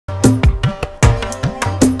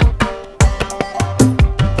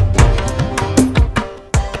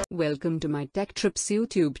welcome to my Tech Trips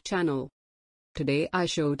YouTube channel. Today I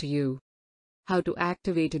show to you how to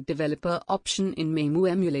activate a developer option in MEMU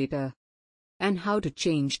Emulator and how to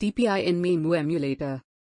change DPI in MEMU Emulator.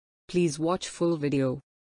 Please watch full video.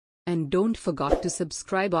 And don't forget to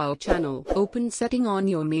subscribe our channel. Open setting on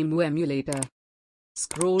your MEMU Emulator.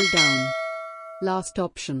 Scroll down. Last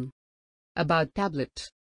option. About tablet.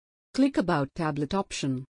 Click About tablet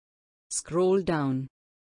option. Scroll down.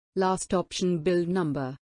 Last option build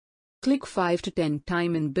number. Click 5 to 10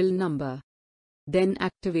 time in build number. Then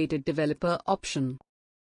activated developer option.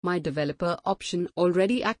 My developer option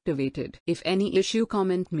already activated. If any issue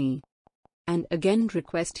comment me. And again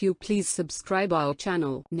request you please subscribe our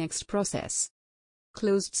channel. Next process.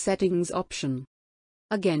 Closed settings option.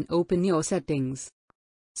 Again open your settings.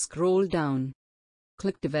 Scroll down.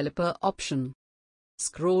 Click developer option.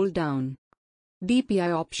 Scroll down.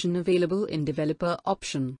 DPI option available in developer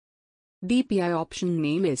option. DPI option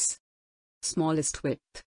name is smallest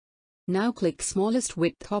width. Now click smallest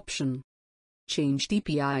width option. Change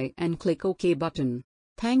DPI and click OK button.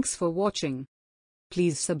 Thanks for watching.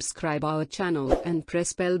 Please subscribe our channel and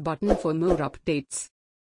press bell button for more updates.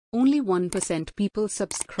 Only 1% people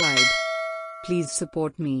subscribe. Please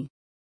support me.